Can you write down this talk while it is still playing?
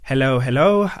Hello,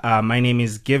 hello. My name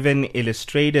is Given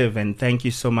Illustrative, and thank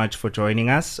you so much for joining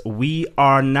us. We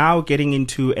are now getting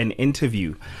into an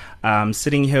interview.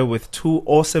 Sitting here with two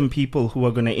awesome people who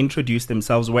are going to introduce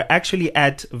themselves. We're actually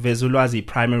at Vezulwazi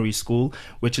Primary School,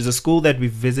 which is a school that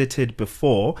we've visited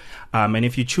before. And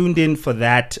if you tuned in for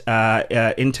that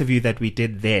interview that we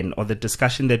did then, or the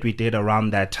discussion that we did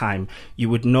around that time, you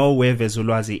would know where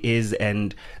Vezulwazi is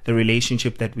and the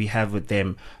relationship that we have with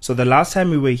them. So the last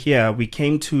time we were here, we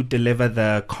came to deliver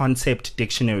the concept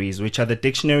dictionaries, which are the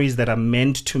dictionaries that are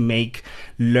meant to make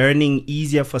learning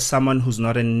easier for someone who's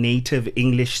not a native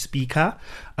English speaker,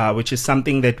 which is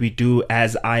something that we do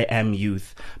as I Am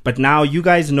Youth. But now you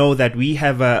guys know that we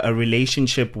have a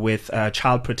relationship with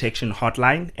Child Protection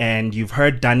Hotline, and you've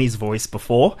heard Danny's voice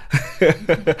before,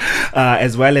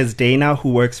 as well as Dana,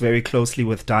 who works very closely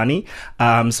with Danny.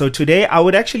 So today, I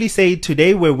would actually say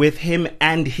today we're with him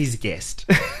and his guest.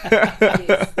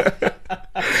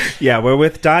 Yeah, we're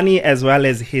with Danny as well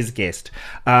as his guest.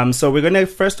 So we're going to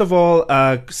first of all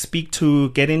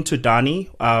get into Danny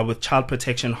with Child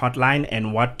Protection Hotline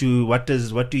and what do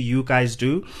you guys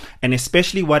do, and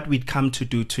especially what we'd come to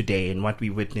do today and what we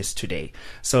witnessed today.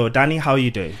 So Danny, how are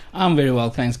you doing? I'm very well,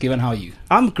 thanks. Given, how are you?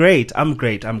 I'm great.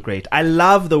 I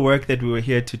love the work that we were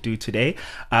here to do today.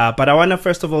 But I want to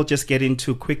first of all just get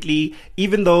into quickly,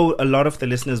 even though a lot of the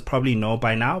listeners probably know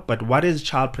by now, but what is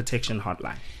Child Protection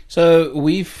Hotline? So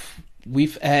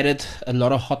we've added a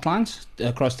lot of hotlines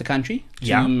across the country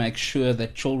to make sure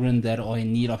that children that are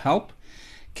in need of help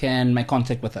can make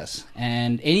contact with us.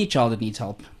 And any child that needs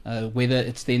help, whether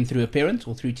it's then through a parent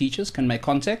or through teachers, can make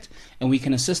contact, and we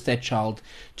can assist that child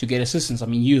to get assistance. I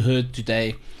mean, you heard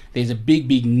today there's a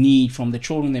big need from the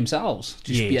children themselves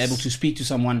to be able to speak to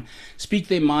someone, speak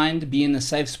their mind, be in a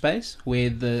safe space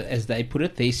where, as they put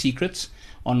it, their secrets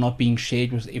are not being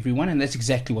shared with everyone, and that's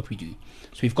exactly what we do.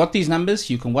 So we've got these numbers.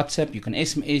 You can WhatsApp, you can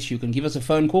SMS, you can give us a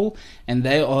phone call, and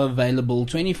they are available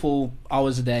 24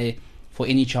 hours a day for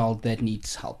any child that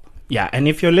needs help. Yeah, and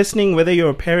if you're listening, whether you're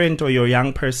a parent or you're a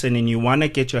young person and you want to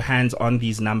get your hands on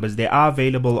these numbers, they are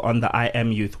available on the I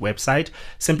Am Youth website.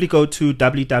 Simply go to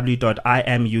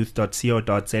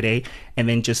www.iamyouth.co.za and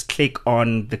then just click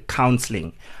on the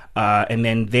counseling. And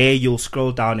then there you'll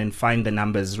scroll down and find the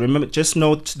numbers. Remember, just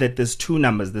note that there's two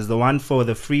numbers. There's the one for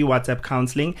the free WhatsApp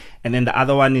counseling, and then the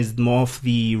other one is more of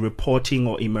the reporting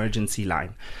or emergency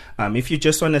line. If you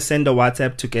just want to send a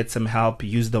WhatsApp to get some help,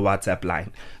 use the WhatsApp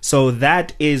line. So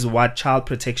that is what Child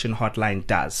Protection Hotline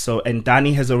does. So, and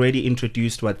Danny has already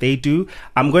introduced what they do.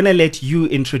 I'm going to let you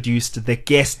introduce the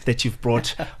guest that you've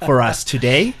brought for us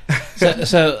today.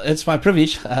 So it's my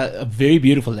privilege, a very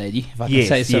beautiful lady, if I can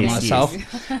say so myself.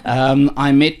 Yes.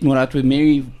 I met Muratwe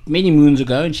many moons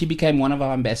ago, and she became one of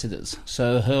our ambassadors.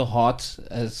 So her heart,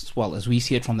 as well as we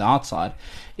see it from the outside,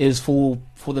 is for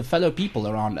the fellow people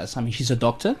around us. I mean, she's a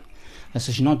doctor,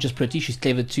 so she's not just pretty, she's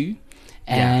clever too.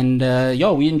 And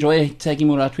we enjoy taking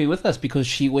Muratwe with us because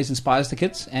she always inspires the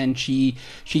kids, and she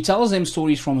tells them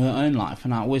stories from her own life,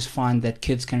 and I always find that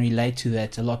kids can relate to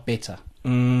that a lot better.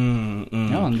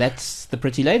 And that's the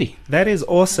pretty lady. That is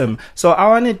awesome. So I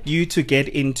wanted you to get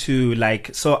into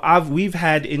we've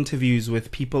had interviews with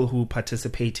people who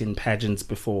participate in pageants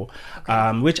before,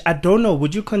 which I don't know,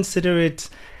 would you consider it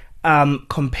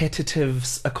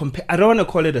competitive? I don't want to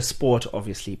call it a sport,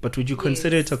 obviously, but would you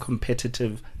consider it a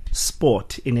competitive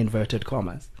sport in inverted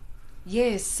commas?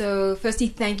 Yes, so firstly,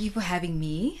 thank you for having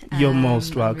me. You're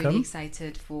most welcome. I'm really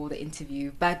excited for the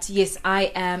interview. But yes,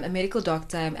 I am a medical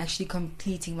doctor. I'm actually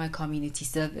completing my community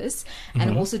service, and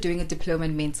I'm also doing a diploma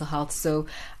in mental health. So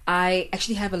I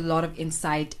actually have a lot of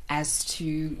insight as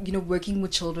to, working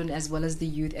with children as well as the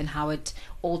youth and how it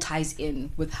all ties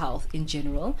in with health in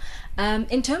general.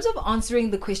 In terms of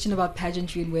answering the question about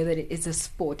pageantry and whether it is a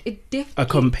sport, it definitely... A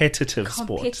competitive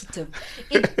sport.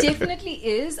 It definitely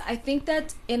is. I think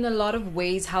that in a lot of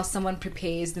ways, how someone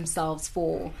prepares themselves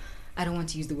for, I don't want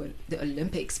to use the word the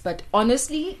Olympics, but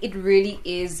honestly, it really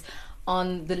is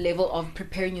on the level of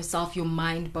preparing yourself, your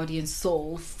mind, body and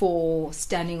soul for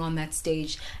standing on that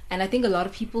stage. And I think a lot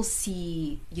of people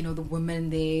see, the women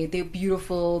there, they're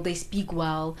beautiful, they speak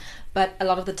well, but a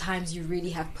lot of the times you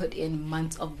really have put in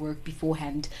months of work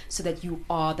beforehand so that you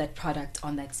are that product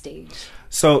on that stage.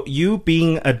 So you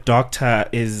being a doctor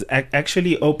is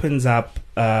actually opens up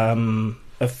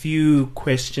a few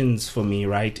questions for me,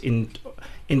 right? In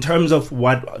terms of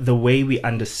what the way we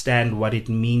understand what it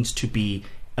means to be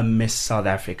a Miss South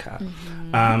Africa.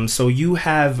 So you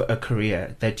have a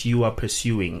career that you are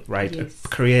pursuing, right? Yes. A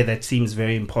career that seems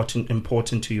very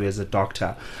important to you as a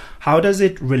doctor. How does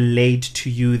it relate to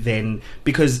you then?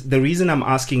 Because the reason I'm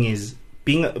asking is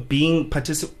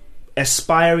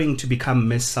aspiring to become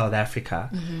Miss South Africa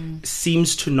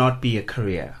seems to not be a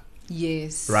career.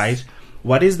 Yes. Right?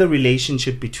 What is the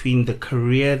relationship between the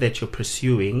career that you're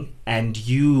pursuing and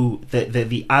you,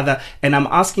 the other? And I'm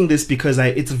asking this because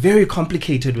it's very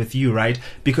complicated with you, right?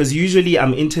 Because usually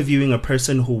I'm interviewing a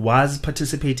person who was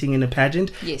participating in a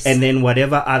pageant, yes, and then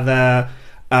whatever other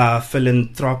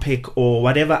philanthropic or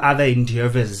whatever other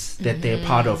endeavors that they're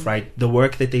part of, right? The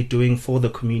work that they're doing for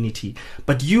the community.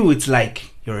 But you, it's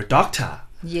like you're a doctor.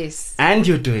 Yes. And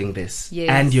you're doing this. Yes.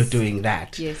 And you're doing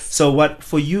that. Yes. So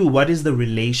what is the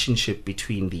relationship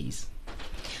between these?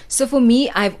 So for me,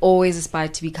 I've always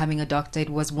aspired to becoming a doctor.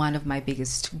 It was one of my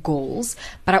biggest goals.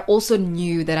 But I also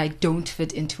knew that I don't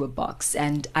fit into a box.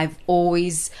 And I've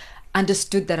always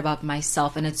understood that about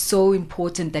myself, and it's so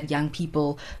important that young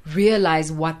people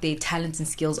realize what their talents and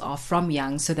skills are from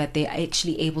young, so that they're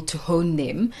actually able to hone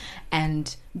them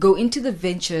and go into the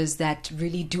ventures that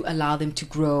really do allow them to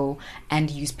grow and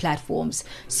use platforms.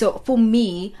 So for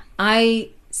me, I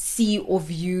see or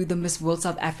view the Miss World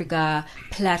South Africa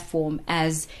platform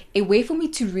as a way for me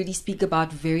to really speak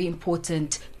about very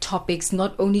important topics,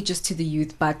 not only just to the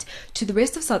youth but to the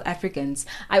rest of South Africans.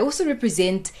 I also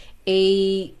represent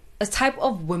a type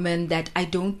of woman that I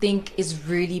don't think is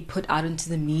really put out into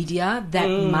the media that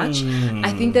much.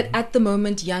 I think that at the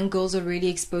moment, young girls are really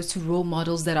exposed to role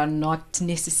models that are not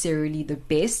necessarily the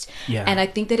best. Yeah. And I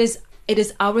think that it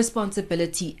is our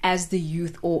responsibility as the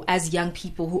youth or as young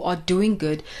people who are doing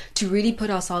good to really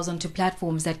put ourselves onto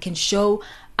platforms that can show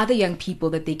other young people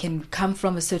that they can come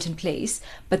from a certain place,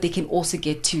 but they can also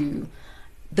get to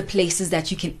the places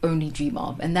that you can only dream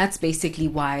of. And that's basically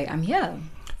why I'm here.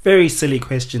 Very silly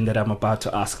question that I'm about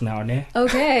to ask now, ne?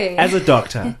 Okay. As a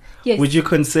doctor, yes, would you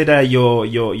consider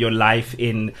your life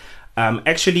in...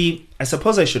 actually, I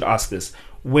suppose I should ask this.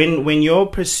 When you're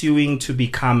pursuing to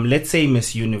become, let's say,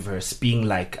 Miss Universe, being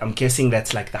like, I'm guessing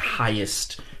that's like the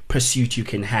highest pursuit you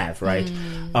can have, right?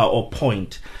 Or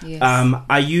point. Yes.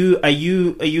 Are you?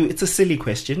 It's a silly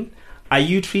question. Are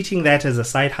you treating that as a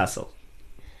side hustle?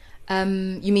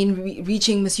 You mean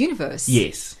reaching Miss Universe?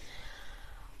 Yes.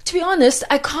 To be honest,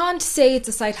 I can't say it's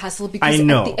a side hustle because at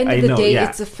the end of the day,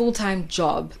 it's a full-time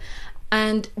job.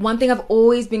 And one thing I've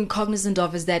always been cognizant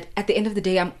of is that at the end of the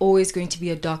day, I'm always going to be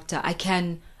a doctor. I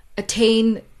can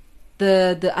attain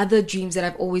the other dreams that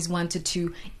I've always wanted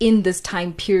to in this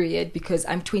time period, because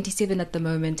I'm 27 at the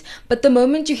moment. But the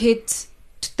moment you hit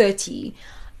 30,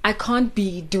 I can't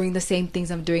be doing the same things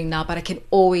I'm doing now, but I can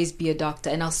always be a doctor,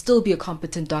 and I'll still be a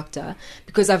competent doctor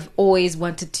because I've always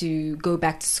wanted to go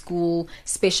back to school,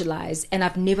 specialize, and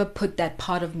I've never put that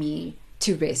part of me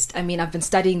to rest. I mean, I've been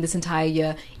studying this entire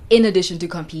year in addition to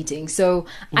competing. So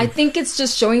I think it's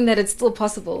just showing that it's still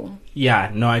possible.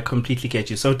 Yeah, no, I completely get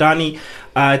you. So Dani,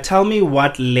 tell me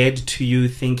what led to you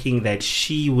thinking that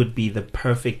she would be the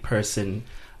perfect person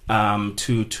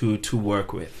to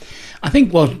work with. I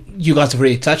think, well, you guys have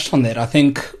already touched on that. I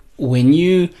think when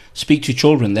you speak to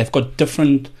children, they've got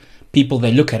different people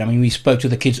they look at. I mean, we spoke to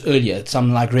the kids earlier.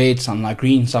 Some like red, some like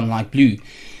green, some like blue.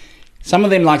 Some of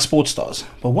them like sports stars.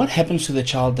 But what happens to the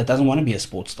child that doesn't want to be a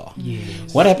sports star?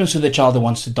 Yes. What happens to the child that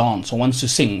wants to dance or wants to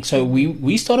sing? So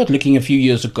we started looking a few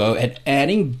years ago at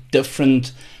adding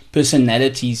different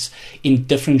personalities in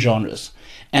different genres.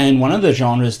 And one of the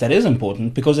genres that is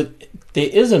important, because there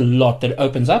is a lot that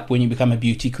opens up when you become a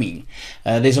beauty queen.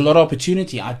 There's a lot of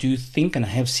opportunity. I do think, and I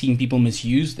have seen people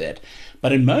misuse that.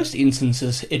 But in most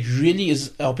instances, it really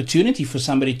is an opportunity for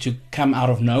somebody to come out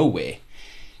of nowhere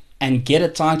and get a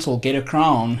title, get a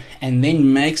crown, and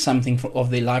then make something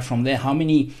of their life from there. How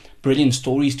many brilliant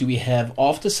stories do we have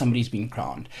after somebody's been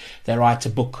crowned? They write a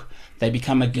book. They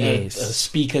become a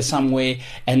speaker somewhere,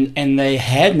 and they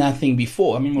had nothing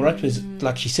before. I mean, Morat was,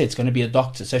 like she said, it's going to be a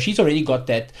doctor. So she's already got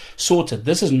that sorted.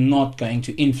 This is not going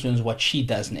to influence what she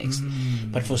does next.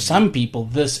 But for some people,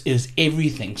 this is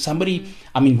everything. Somebody,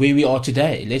 I mean, where we are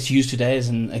today, let's use today as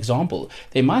an example.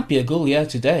 There might be a girl here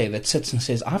today that sits and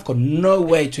says, I've got no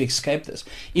way to escape this.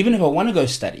 Even if I want to go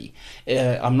study,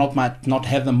 might not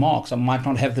have the marks. I might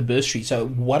not have the bursary. So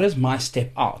what is my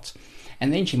step out?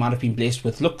 And then she might have been blessed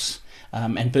with looks.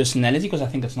 And personality, because I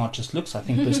think it's not just looks. I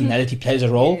think personality plays a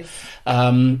role.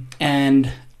 Yes.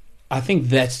 And I think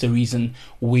that's the reason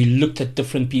we looked at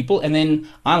different people. And then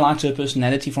I liked her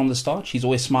personality from the start. She's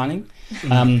always smiling.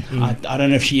 I don't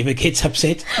know if she ever gets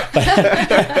upset,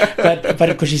 but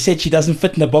because she said she doesn't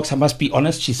fit in a box, I must be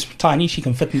honest. She's tiny. She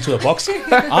can fit into a box.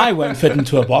 I won't fit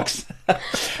into a box.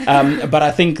 But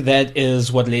I think that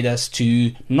is what led us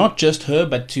to not just her,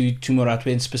 but to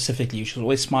Moratwe specifically. She was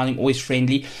always smiling, always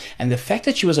friendly. And the fact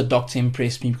that she was a doctor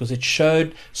impressed me because it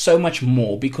showed so much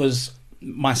more. Because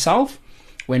myself,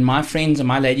 when my friends and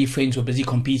my lady friends were busy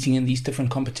competing in these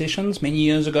different competitions many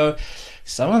years ago,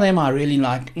 some of them are really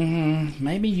like,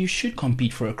 maybe you should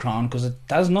compete for a crown, because it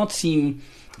does not seem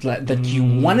like that you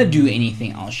want to do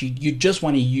anything else. You just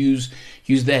want to use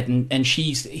that. And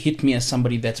she's hit me as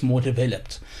somebody that's more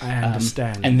developed. I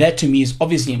understand. And that to me is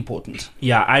obviously important.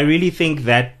 Yeah, I really think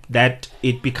that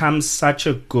it becomes such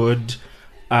a good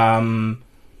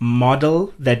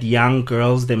model that young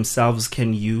girls themselves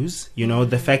can use. You know,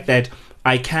 the fact that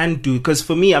I can do, because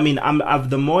for me, I mean, I've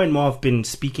the more and more I've been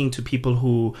speaking to people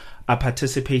who are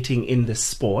participating in this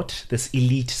sport, this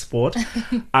elite sport,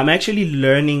 I'm actually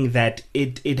learning that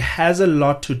it has a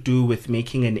lot to do with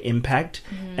making an impact,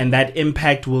 and that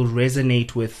impact will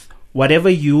resonate with whatever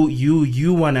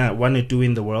you wanna do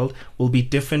in the world will be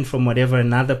different from whatever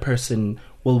another person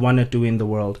will want to do in the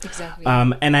world. Exactly.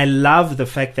 And I love the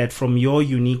fact that from your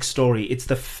unique story, it's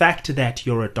the fact that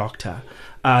you're a doctor.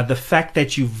 The fact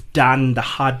that you've done the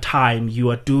hard time, you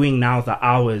are doing now the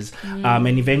hours,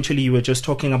 and eventually you were just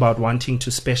talking about wanting to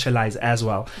specialize as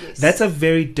well. Yes. That's a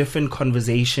very different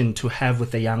conversation to have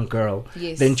with a young girl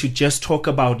than to just talk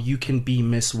about you can be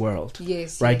Miss World.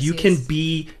 Yes, right? yes, You yes. can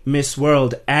be Miss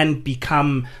World and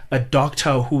become a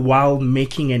doctor who while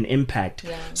making an impact.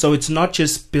 Yeah. So it's not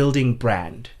just building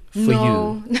brand for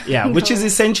No. you. Yeah, which is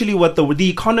essentially what the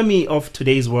economy of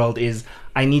today's world is.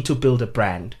 I need to build a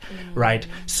brand, right?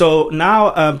 So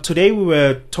now, today we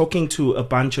were talking to a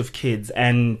bunch of kids,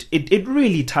 and it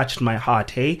really touched my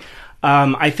heart, hey?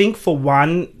 I think for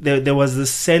one, there was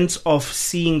this sense of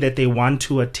seeing that they want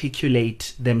to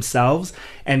articulate themselves,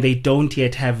 and they don't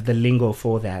yet have the lingo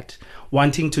for that.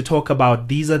 Wanting to talk about,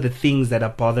 these are the things that are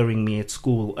bothering me at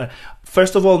school.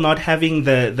 First of all, not having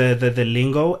the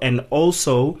lingo, and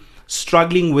also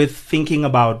struggling with thinking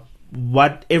about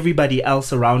what everybody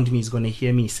else around me is going to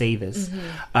hear me say this.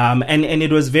 And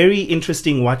it was very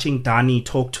interesting watching Dani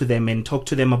talk to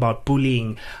them about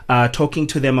bullying, talking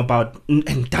to them about,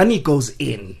 and Dani goes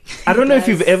in. I don't know if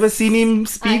you've ever seen him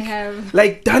speak. I have.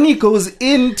 Like, Dani goes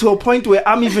in to a point where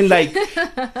I'm even like,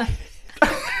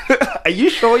 are you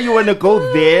sure you want to go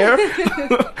there?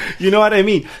 You know what I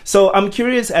mean? So I'm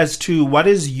curious as to what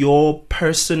is your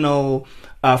personal...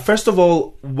 first of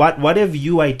all, what have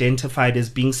you identified as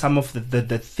being some of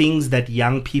the things that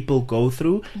young people go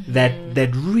through that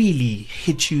really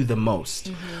hit you the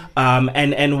most?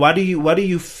 And what do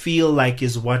you feel like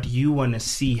is what you want to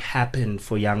see happen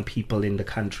for young people in the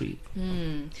country?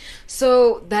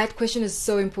 So that question is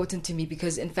so important to me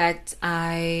because, in fact,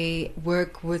 I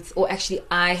work with, or actually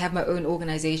I have my own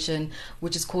organization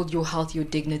which is called Your Health, Your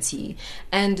Dignity.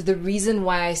 And the reason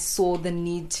why I saw the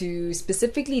need to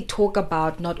specifically talk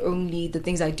about not only the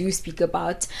things I do speak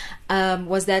about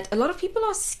was that a lot of people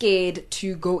are scared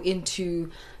to go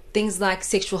into things like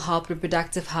sexual health,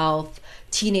 reproductive health,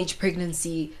 teenage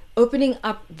pregnancy, opening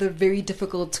up the very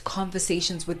difficult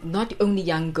conversations with not only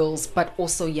young girls but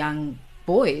also young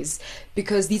boys,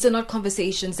 because these are not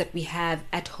conversations that we have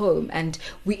at home, and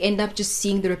we end up just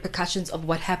seeing the repercussions of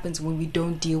what happens when we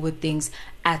don't deal with things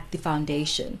at the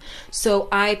foundation. So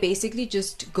I basically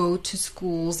just go to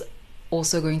schools,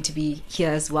 also going to be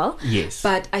here as well. Yes.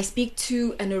 But I speak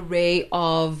to an array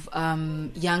of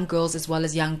young girls as well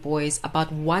as young boys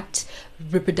about what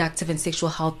reproductive and sexual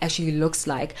health actually looks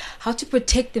like, how to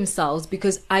protect themselves,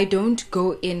 because I don't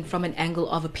go in from an angle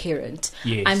of a parent.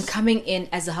 Yes. I'm coming in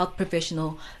as a health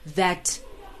professional that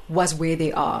was where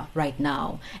they are right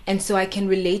now. And so I can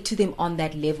relate to them on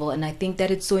that level. And I think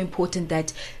that it's so important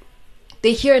that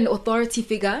they hear an authority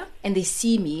figure and they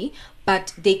see me,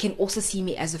 but they can also see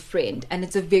me as a friend. And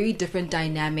it's a very different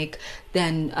dynamic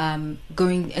than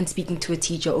going and speaking to a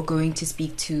teacher or going to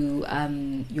speak to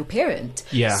your parent.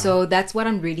 Yeah. So that's what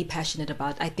I'm really passionate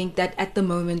about. I think that at the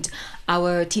moment,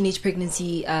 our teenage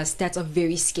pregnancy stats are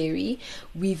very scary.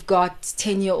 We've got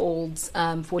 10-year-olds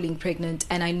falling pregnant,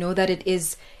 and I know that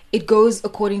it goes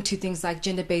according to things like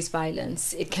gender-based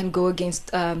violence. It can go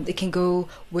it can go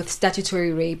with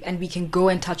statutory rape, and we can go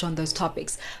and touch on those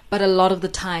topics. But a lot of the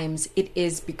times it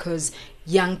is because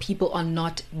young people are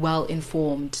not well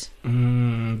informed.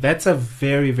 That's a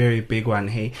very, very big one,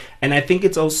 hey? And I think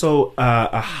it's also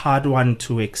a hard one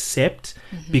to accept,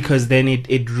 because then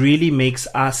it really makes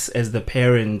us as the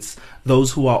parents,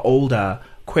 those who are older,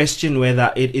 question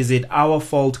whether is it our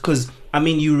fault, because I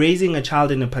mean, you're raising a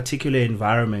child in a particular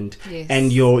environment, Yes.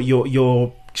 and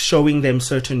you're showing them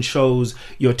certain shows,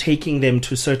 you're taking them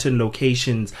to certain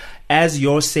locations. As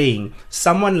you're saying,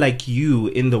 someone like you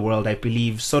in the world, I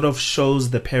believe, sort of shows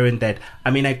the parent that,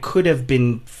 I mean, I could have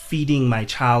been feeding my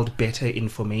child better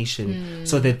information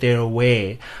so that they're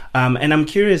aware. And I'm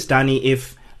curious, Dani,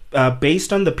 if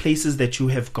based on the places that you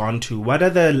have gone to, what are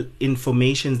the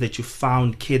informations that you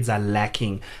found kids are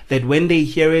lacking, that when they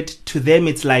hear it, to them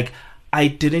it's like, I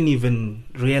didn't even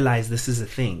realize this is a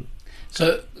thing?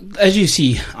 So, as you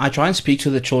see, I try and speak to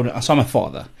the children. So I'm a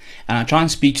father, and I try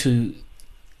and speak to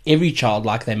every child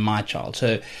like they're my child.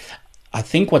 So I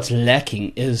think what's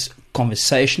lacking is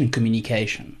conversation and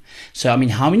communication. So, I mean,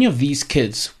 how many of these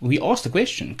kids, we asked the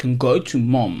question, can go to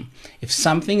mom if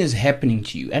something is happening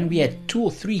to you? And we had 2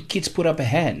 or 3 kids put up a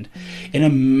hand. In a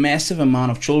massive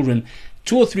amount of children,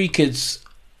 2 or 3 kids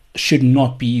should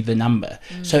not be the number.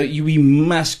 So we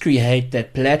must create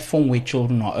that platform where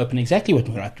children are open. Exactly what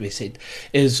Muratwe said,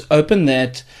 is open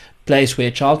that place where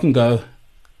a child can go,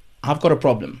 I've got a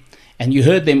problem. And you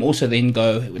heard them also then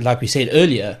go, like we said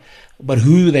earlier, but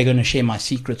who are they going to share my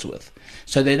secrets with?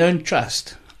 So they don't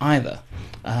trust either.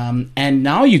 And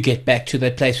now you get back to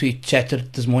that place we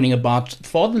chatted this morning about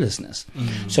fatherlessness.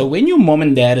 So when your mom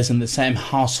and dad is in the same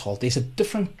household, there's a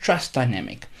different trust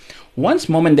dynamic. Once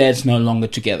mom and dad's no longer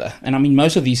together, and I mean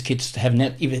most of these kids have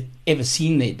not ever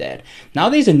seen their dad, now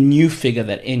there's a new figure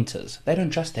that enters. They don't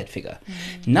trust that figure.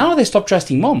 Now they stop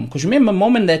trusting mom, because remember,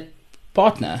 mom and that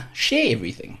partner share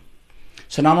everything.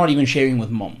 So now I'm not even sharing with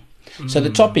mom. So the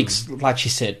topics, like she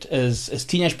said, is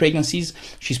teenage pregnancies.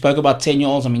 She spoke about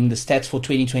 10-year-olds. I mean, the stats for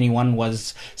 2021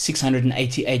 was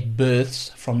 688 births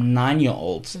from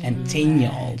 9-year-olds and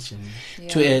 10-year-olds. Yeah.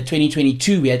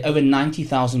 2022, we had over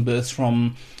 90,000 births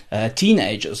from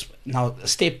teenagers. Now, a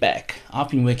step back. I've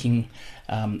been working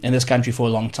in this country for a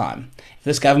long time. If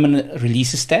this government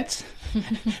releases stats,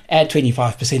 add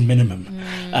 25% minimum.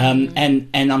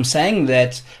 And I'm saying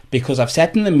that because I've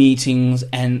sat in the meetings,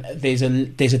 and there's a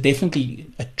definitely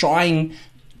a trying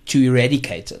to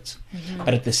eradicate it.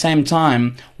 But at the same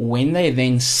time, when they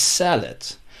then sell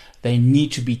it, they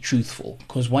need to be truthful.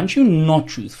 Because once you're not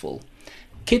truthful,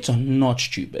 kids are not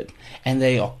stupid, and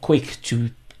they are quick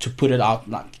to put it out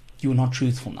like, you're not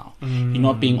truthful now. You're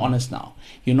not being honest now.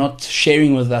 You're not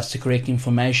sharing with us the correct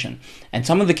information. And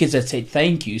some of the kids that said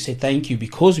thank you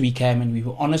because we came and we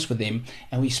were honest with them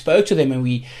and we spoke to them,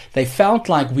 and they felt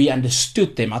like we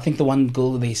understood them. I think the one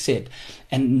girl they said,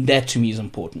 and that to me is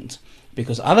important,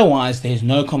 because otherwise there's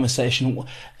no conversation.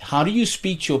 How do you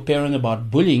speak to your parent about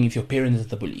bullying if your parent is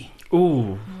the bully?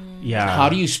 Ooh, yeah. How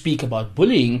do you speak about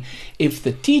bullying if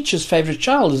the teacher's favorite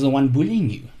child is the one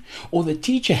bullying you? Or the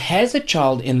teacher has a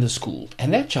child in the school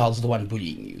and that child's the one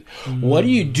bullying you. What do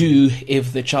you do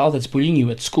if the child that's bullying you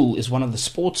at school is one of the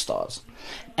sports stars,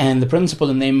 and the principal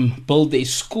and them build their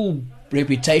school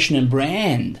reputation and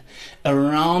brand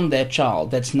around that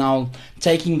child that's now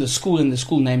taking the school and the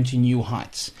school name to new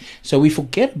heights? So we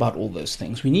forget about all those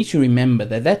things. We need to remember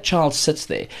that child sits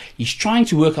there. He's trying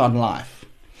to work out life.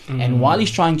 And while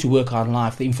he's trying to work out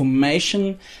life, the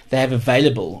information they have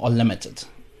available are limited.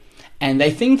 And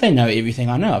they think they know everything.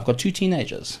 I know. I've got 2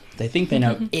 teenagers. They think they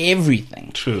know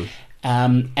everything. True.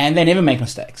 And they never make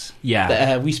mistakes.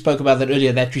 Yeah. We spoke about that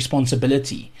earlier, that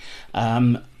responsibility.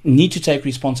 Need to take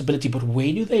responsibility, but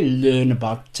where do they learn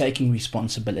about taking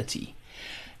responsibility?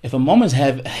 If a mom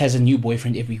has a new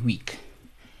boyfriend every week,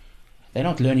 they're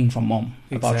not learning from mom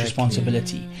about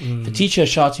responsibility. The teacher is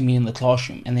shouting me in the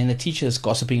classroom, and then the teacher is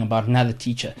gossiping about another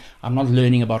teacher. I'm not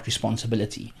learning about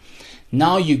responsibility.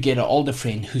 Now you get an older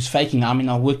friend who's faking. I mean,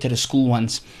 I worked at a school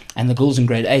once, and the girl's in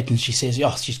grade 8, and she says,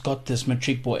 she's got this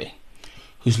matric boy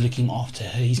who's looking after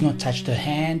her. He's not touched her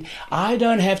hand. I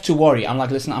don't have to worry. I'm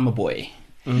like, listen, I'm a boy.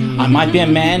 I might be a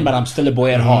man, but I'm still a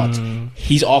boy at heart.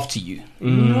 He's after you.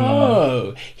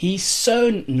 No, no,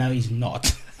 he's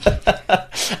not.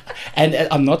 And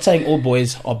I'm not saying all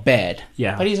boys are bad,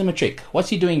 but he's a matric. What's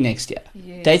he doing next year?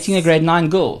 Yes. Dating a grade 9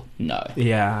 girl? No.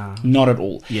 Yeah. Not at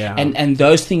all. Yeah. And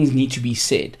those things need to be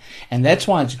said. And that's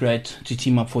why it's great to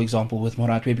team up, for example, with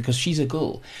Muratwe, because she's a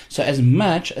girl. So as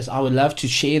much as I would love to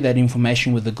share that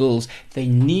information with the girls, they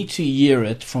need to hear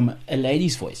it from a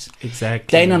lady's voice.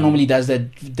 Exactly. Dana normally does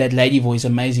that lady voice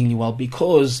amazingly well,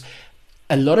 because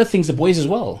a lot of things, the boys as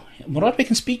well. Muratwe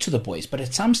can speak to the boys, but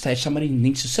at some stage somebody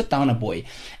needs to sit down a boy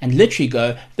and literally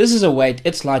go, this is a weight,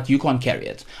 it's light, you can't carry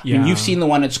it. Yeah. I mean, you've seen the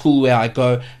one at school where I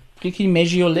go, can you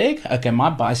measure your leg? Okay, my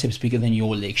bicep's bigger than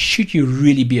your leg. Should you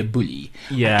really be a bully?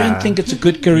 Yeah. I don't think it's a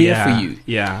good career for you.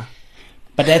 Yeah.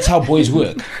 But that's how boys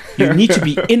work. You need to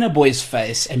be in a boy's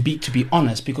face and to be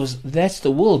honest, because that's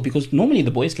the world. Because normally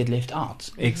the boys get left out.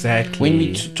 Exactly. When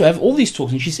we to have all these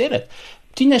talks, and she said it,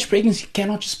 teenage pregnancy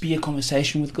cannot just be a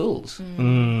conversation with girls.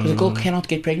 Because a girl cannot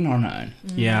get pregnant on her own.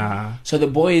 Yeah. So the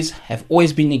boys have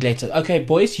always been neglected. Okay,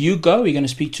 boys, you go. We're going to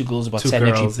speak to girls about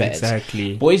sanitary pads.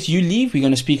 Exactly. Boys, you leave. We're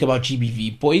going to speak about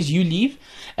GBV. Boys, you leave.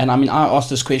 And I mean, I asked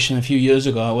this question a few years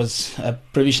ago. I was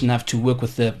privileged enough to work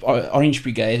with the Orange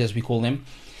Brigade, as we call them.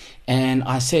 And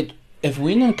I said, if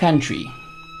we're in a country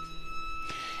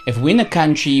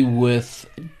with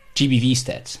GBV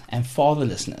stats and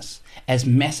fatherlessness, as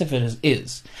massive as it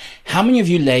is, how many of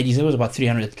you ladies, there was about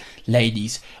 300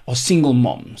 ladies, are single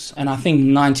moms? And I think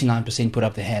 99% put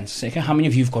up their hands. Say, okay, how many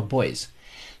of you have got boys?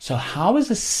 So how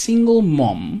is a single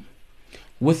mom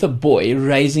with a boy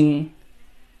raising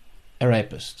a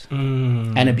rapist,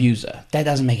 an abuser? That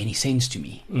doesn't make any sense to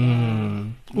me.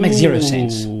 It makes zero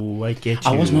sense. I get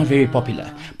you. I was not very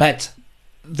popular. But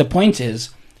the point is,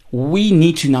 we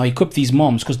need to now equip these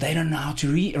moms because they don't know how to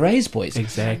raise boys.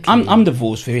 Exactly. I'm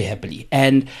divorced very happily.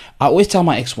 And I always tell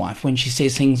my ex-wife when she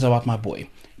says things about my boy,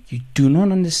 you do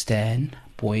not understand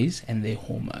boys and their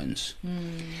hormones.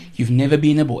 You've never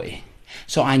been a boy.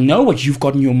 So I know what you've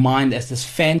got in your mind as this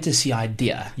fantasy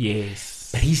idea.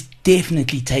 Yes. But he's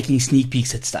definitely taking sneak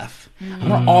peeks at stuff. I'm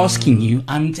not asking you,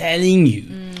 I'm telling you.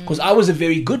 Because I was a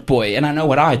very good boy and I know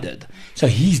what I did. So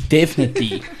he's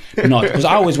definitely not. Because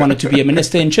I always wanted to be a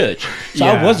minister in church. So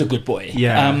I was a good boy.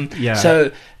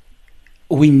 So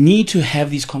we need to have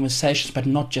these conversations, but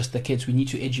not just the kids. We need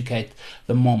to educate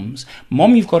the moms.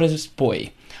 Mom, you've got a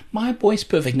boy. My boy's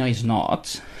perfect. No, he's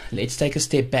not. Let's take a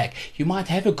step back. You might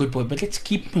have a good boy, but let's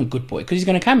keep him a good boy because he's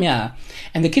going to come here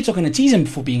and the kids are going to tease him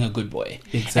for being a good boy.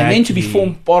 Exactly. And then to be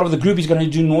formed part of the group, he's going to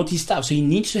do naughty stuff. So he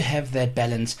needs to have that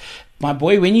balance. My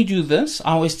boy, when you do this,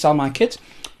 I always tell my kids,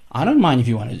 I don't mind if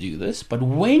you want to do this, but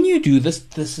when you do this,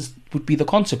 would be the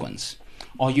consequence.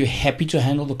 Are you happy to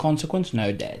handle the consequence?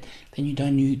 No, Dad. Then you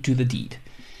don't do the deed.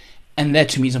 And that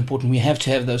to me is important. We have to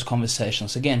have those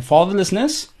conversations. Again,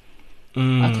 fatherlessness.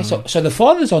 Okay, so the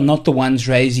fathers are not the ones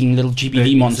raising little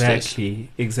GBV monsters.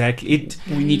 Exactly.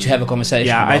 We need to have a conversation.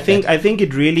 Yeah, about I think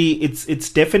it really it's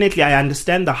definitely. I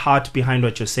understand the heart behind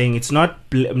what you're saying. It's not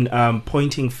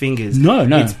pointing fingers. No.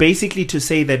 It's basically to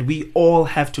say that we all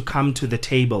have to come to the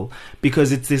table because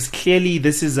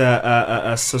this is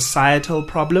a societal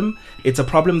problem. It's a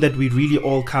problem that we really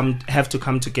all have to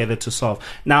come together to solve.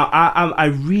 Now, I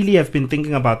really have been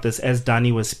thinking about this as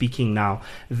Dani was speaking now,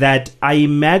 that I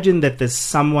imagine that there's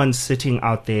someone sitting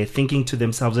out there thinking to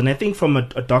themselves, and I think from a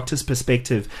doctor's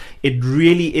perspective, it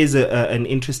really is an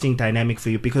interesting dynamic for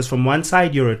you because from one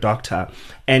side, you're a doctor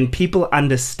and people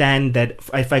understand that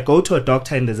if I go to a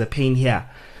doctor and there's a pain here,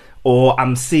 or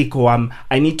I'm sick, or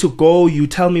I need to go, you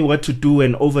tell me what to do,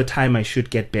 and over time I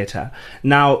should get better.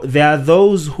 Now, there are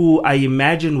those who I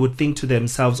imagine would think to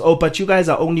themselves, oh, but you guys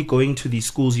are only going to these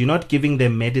schools, you're not giving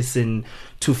them medicine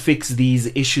to fix these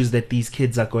issues that these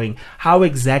kids are going. How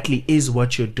exactly is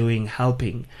what you're doing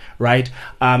helping, right?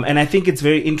 And I think it's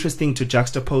very interesting to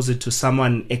juxtapose it to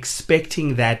someone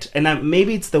expecting that, and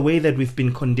maybe it's the way that we've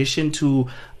been conditioned to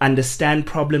understand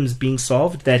problems being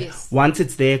solved, that once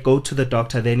it's there, go to the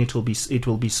doctor, then it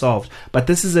will be solved. But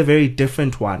this is a very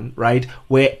different one, right?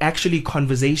 Where actually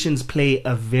conversations play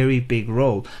a very big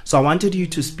role. So I wanted you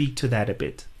to speak to that a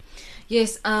bit.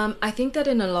 Yes, I think that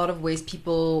in a lot of ways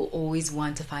people always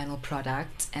want a final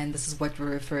product, and this is what we're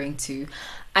referring to.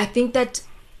 I think that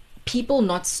people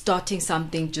not starting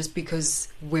something just because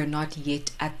we're not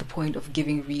yet at the point of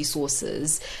giving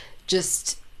resources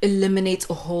just eliminates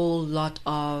a whole lot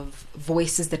of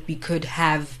voices that we could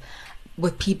have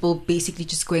with people basically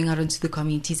just going out into the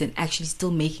communities and actually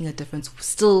still making a difference,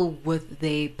 still with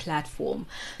their platform.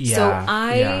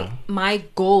 My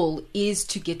goal is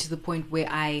to get to the point where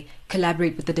I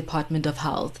collaborate with the Department of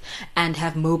Health and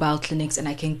have mobile clinics, and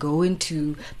I can go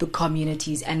into the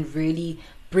communities and really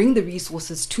bring the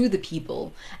resources to the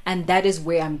people. And that is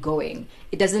where I'm going.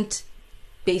 It doesn't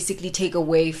basically take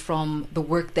away from the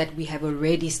work that we have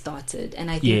already started,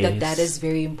 and I think that is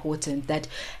very important, that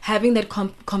having that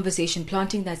conversation,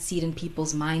 planting that seed in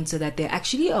people's minds so that they're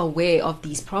actually aware of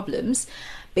these problems,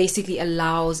 basically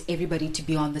allows everybody to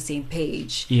be on the same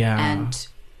page and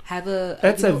have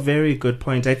that's a very good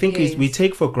point. I think we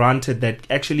take for granted that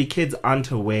actually kids aren't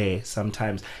aware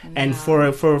sometimes, and for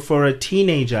a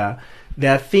teenager,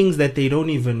 there are things that they don't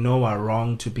even know are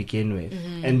wrong to begin with.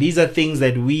 And these are things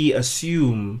that we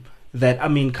assume that, I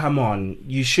mean, come on,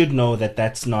 you should know that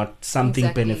that's not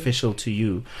something beneficial to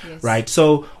you, right?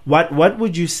 So what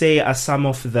would you say are some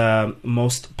of the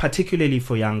most, particularly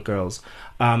for young girls,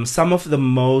 some of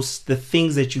the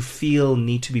things that you feel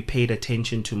need to be paid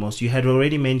attention to most? You had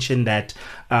already mentioned that,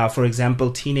 for example,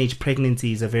 teenage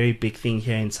pregnancy is a very big thing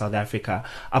here in South Africa.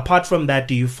 Apart from that,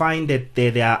 do you find that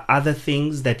there are other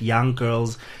things that young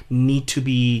girls need to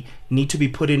be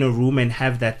put in a room and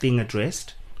have that thing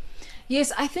addressed?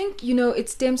 Yes, I think, it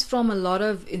stems from a lot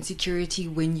of insecurity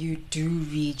when you do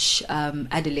reach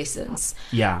adolescence.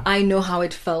 Yeah. I know how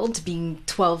it felt being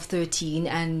 12, 13.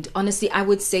 And honestly, I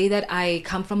would say that I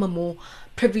come from a more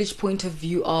privileged point of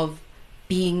view of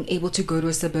being able to go to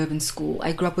a suburban school.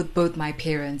 I grew up with both my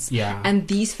parents. Yeah. And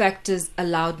these factors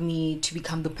allowed me to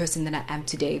become the person that I am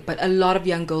today. But a lot of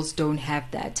young girls don't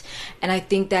have that. And I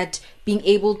think that being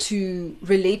able to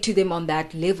relate to them on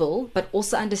that level, but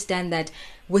also understand that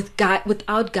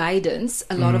without guidance,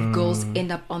 a lot of girls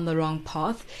end up on the wrong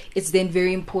path. It's then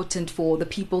very important for the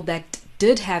people that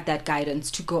did have that guidance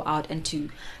to go out and to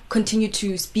continue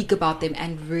to speak about them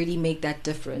and really make that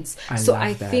difference.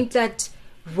 I think that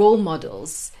role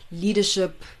models,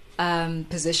 leadership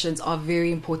positions are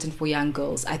very important for young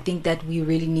girls. I think that we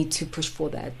really need to push for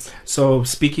that. So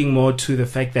speaking more to the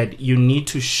fact that you need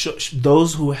to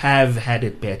those who have had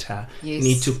it better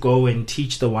need to go and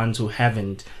teach the ones who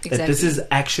haven't that this is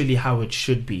actually how it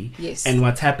should be. Yes. And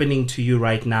what's happening to you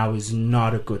right now is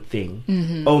not a good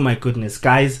thing. Oh my goodness,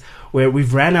 guys,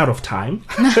 we've ran out of time,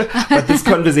 but this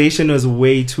conversation was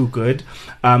way too good.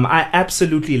 I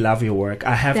absolutely love your work.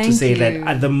 I have to say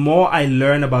that the more I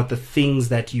learn about the things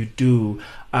that you do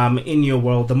in your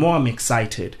world, the more I'm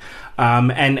excited.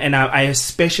 And I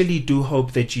especially do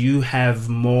hope that you have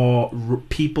more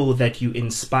people that you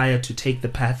inspire to take the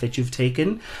path that you've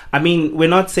taken. I mean, we're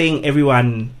not saying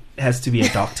everyone has to be a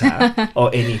doctor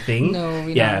or anything. No,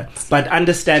 we don't. But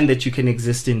understand that you can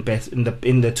exist in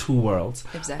the two worlds.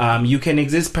 Exactly. You can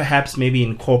exist perhaps maybe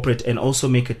in corporate and also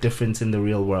make a difference in the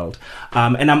real world.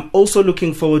 And I'm also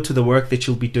looking forward to the work that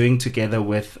you'll be doing together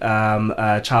with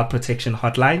Child Protection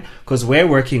Hotline, because we're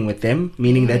working with them,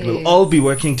 meaning that we'll all be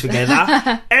working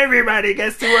together. Everybody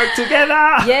gets to work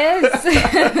together.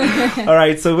 Yes. All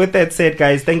right. So with that said,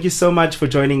 guys, thank you so much for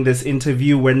joining this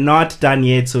interview. We're not done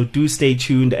yet, so do stay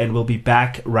tuned, and we'll be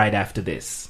back right after this.